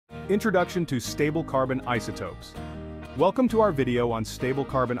Introduction to Stable Carbon Isotopes. Welcome to our video on stable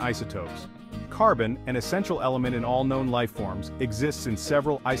carbon isotopes. Carbon, an essential element in all known life forms, exists in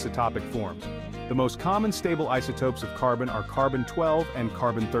several isotopic forms. The most common stable isotopes of carbon are carbon-12 and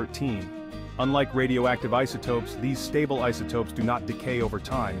carbon-13. Unlike radioactive isotopes, these stable isotopes do not decay over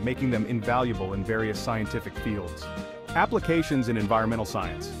time, making them invaluable in various scientific fields. Applications in environmental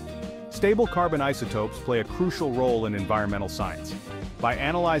science. Stable carbon isotopes play a crucial role in environmental science. By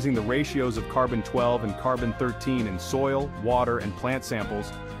analyzing the ratios of carbon-12 and carbon-13 in soil, water, and plant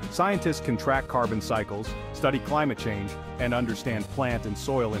samples, scientists can track carbon cycles, study climate change, and understand plant and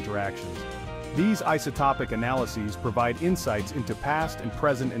soil interactions. These isotopic analyses provide insights into past and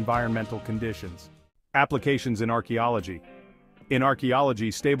present environmental conditions. Applications in archaeology. In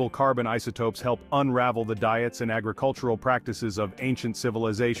archaeology, stable carbon isotopes help unravel the diets and agricultural practices of ancient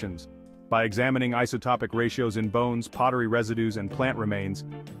civilizations. By examining isotopic ratios in bones, pottery residues, and plant remains,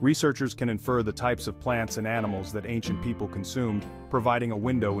 researchers can infer the types of plants and animals that ancient people consumed, providing a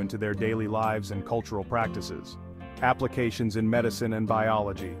window into their daily lives and cultural practices. Applications in medicine and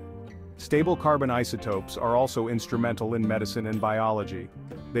biology. Stable carbon isotopes are also instrumental in medicine and biology.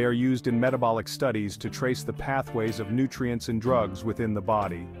 They are used in metabolic studies to trace the pathways of nutrients and drugs within the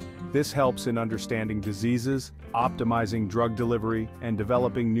body. This helps in understanding diseases, optimizing drug delivery, and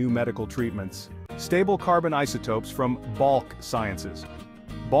developing new medical treatments. Stable carbon isotopes from BOC Sciences.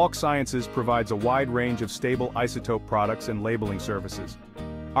 BOC Sciences provides a wide range of stable isotope products and labeling services.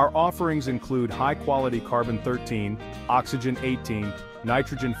 Our offerings include high-quality carbon-13, oxygen-18,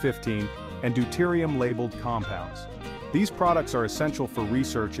 nitrogen-15, and deuterium-labeled compounds. These products are essential for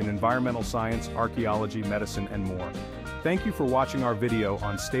research in environmental science, archaeology, medicine, and more. Thank you for watching our video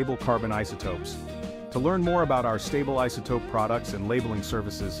on stable carbon isotopes. To learn more about our stable isotope products and labeling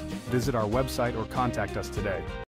services, visit our website or contact us today.